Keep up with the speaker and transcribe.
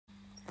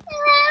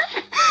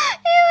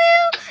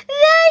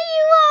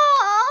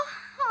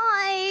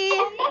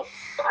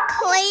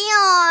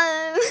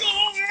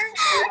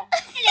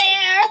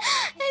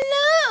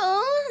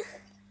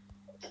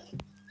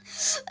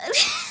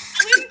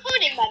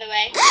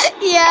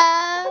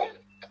Yeah.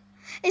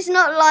 It's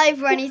not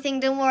live or anything,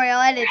 don't worry,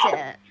 I'll edit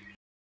it.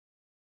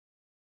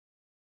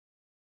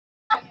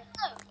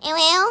 It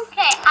will?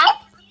 Okay, I'm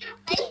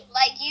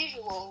like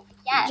usual.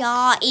 Yes.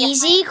 Yeah,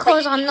 easy,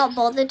 because I'm not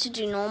bothered to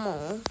do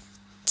normal.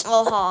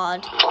 Or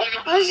hard.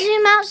 I'll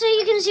zoom out so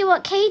you can see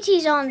what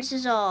Katie's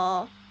answers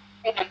are.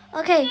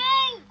 Okay.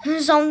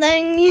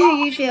 Something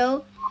you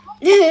feel.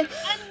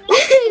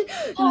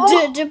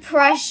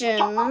 Depression.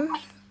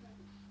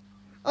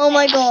 Oh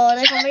my god,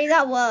 I can't believe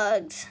that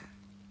worked.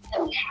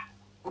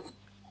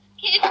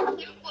 Kids, don't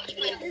watch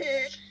my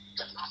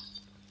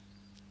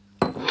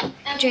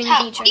During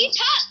touch. teacher. You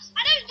touch?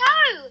 I don't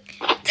know.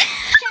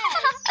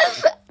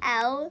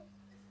 Ow.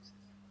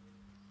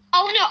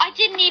 Oh no, I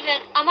didn't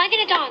even. Am I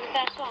gonna die on the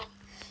first one?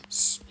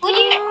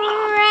 Spray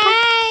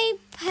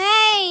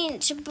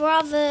paint,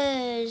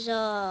 brothers.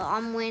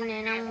 I'm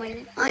winning.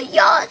 Oh,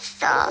 yes.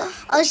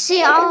 Oh,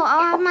 see, I'll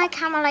have my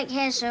camera like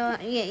here so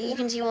you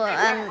can see what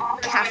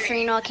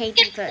Catherine or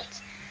Katie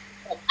puts.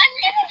 I'm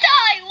gonna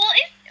die. What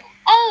is?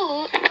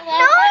 Oh.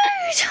 Well,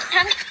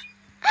 No.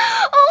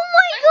 Oh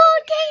my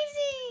god,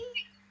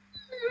 Katie.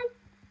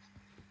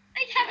 I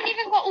haven't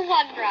even got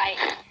one right.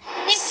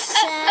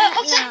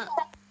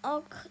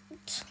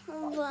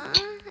 October.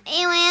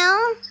 It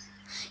will.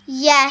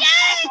 Yes.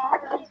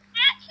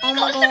 Oh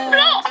my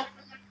god.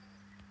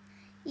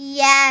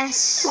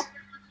 Yes.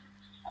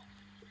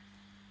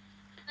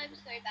 I'm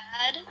so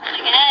bad.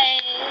 Okay.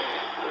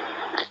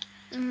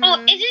 Oh,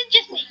 is it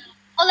just me?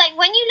 Or like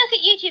when you look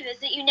at YouTubers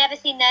that you've never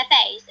seen their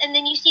face, and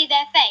then you see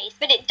their face,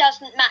 but it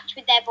doesn't match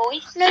with their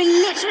voice? No,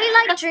 literally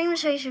like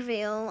Dream's face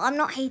reveal. I'm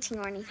not hating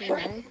or anything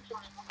though.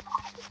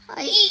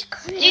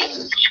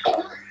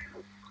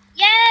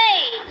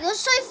 Yay! You're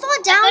so far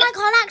down, I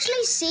can't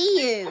actually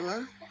see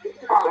you.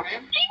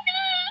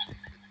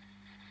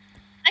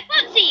 I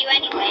can't see you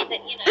anyway,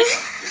 but you know.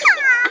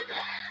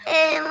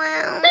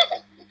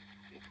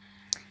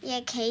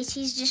 Yeah,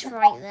 Katie's just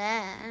right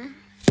there.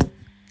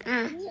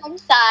 I'm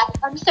sad.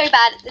 I'm so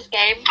bad at this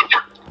game.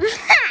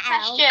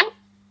 Question.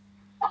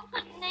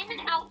 Name an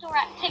outdoor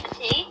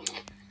activity.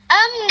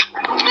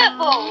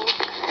 Football.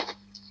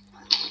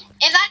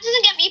 If that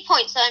doesn't get me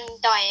points, I'm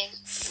dying.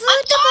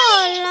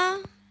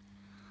 Football.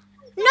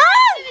 No!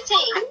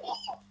 Activity.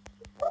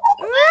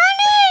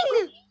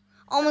 Running!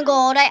 Oh my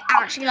god, I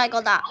actually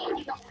got that.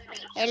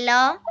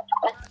 Hello?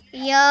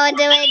 Yo,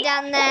 do it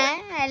down there.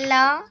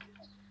 Hello?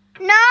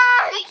 No,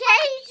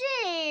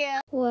 Katie!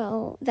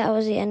 Well, that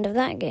was the end of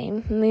that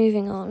game.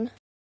 Moving on.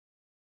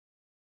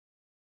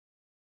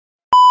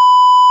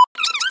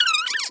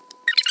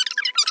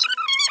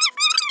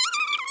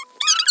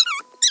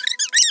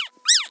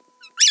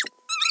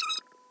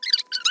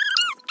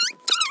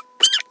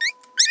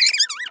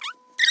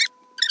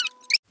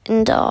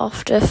 And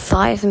after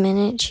 5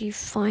 minutes, you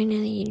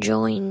finally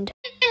joined.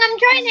 I'm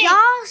joining.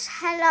 Yes,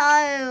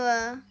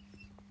 hello.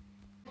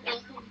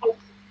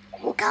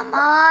 Come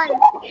on.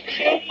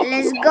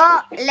 Let's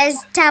go.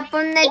 Let's tap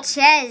on the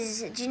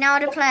chairs. Do you know how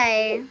to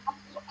play?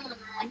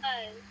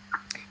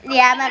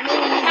 Yeah, but me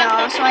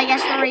neither, so I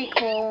guess we're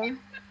equal.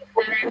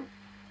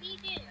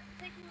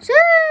 So,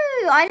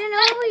 I don't know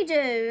what we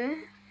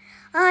do.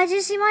 I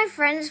just see my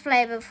friends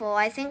play before.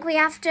 I think we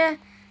have to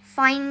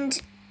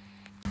find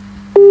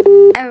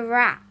a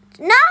rat.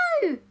 No!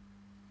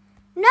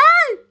 No!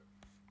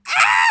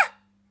 Ah!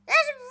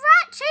 There's a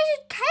rat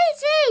chasing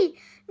Katie!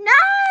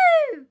 No!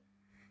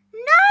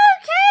 No,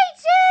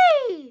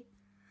 Katie!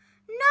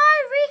 No,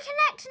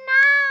 reconnect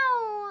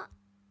now!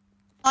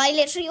 I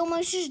literally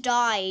almost just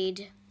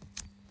died.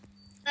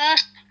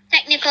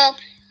 Technical.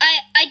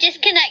 I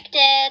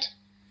disconnected.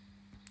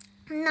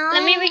 No.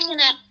 Let me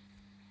reconnect.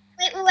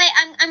 Wait.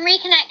 I'm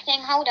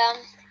reconnecting. Hold on.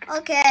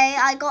 Okay,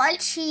 I got a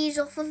cheese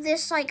off of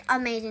this, like,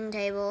 amazing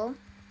table.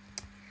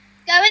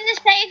 Go in the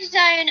safe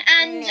zone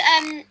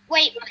and,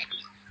 wait.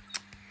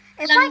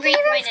 If I can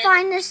even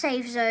find the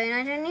safe zone,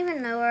 I don't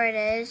even know where it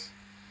is.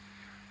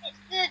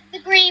 It's the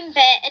green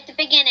bit at the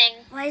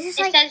beginning. Why is this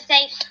it says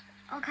safe.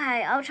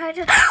 Okay, I'll try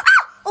to...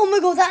 Oh my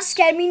god, that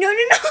scared me. No.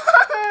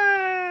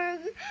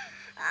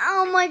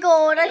 Oh my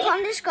god, I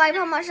can't describe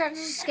how much that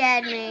just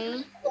scared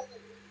me.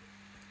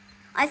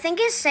 I think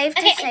it's safe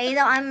to say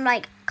that I'm,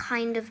 like,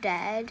 kind of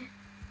dead.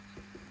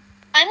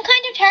 I'm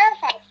kind of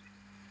terrified.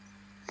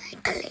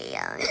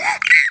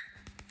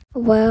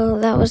 Well,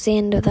 that was the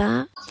end of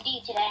that.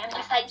 Today, I'm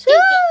just like,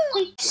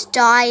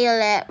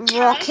 Style it,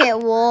 rock it,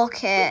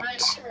 walk it.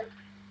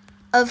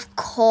 Of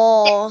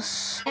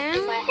course.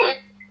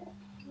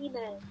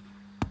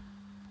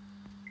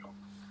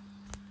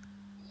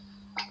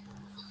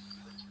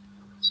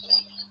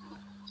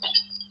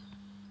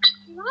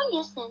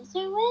 Your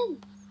sensor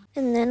wins.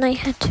 And then I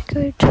had to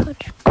go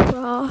touch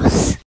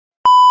grass.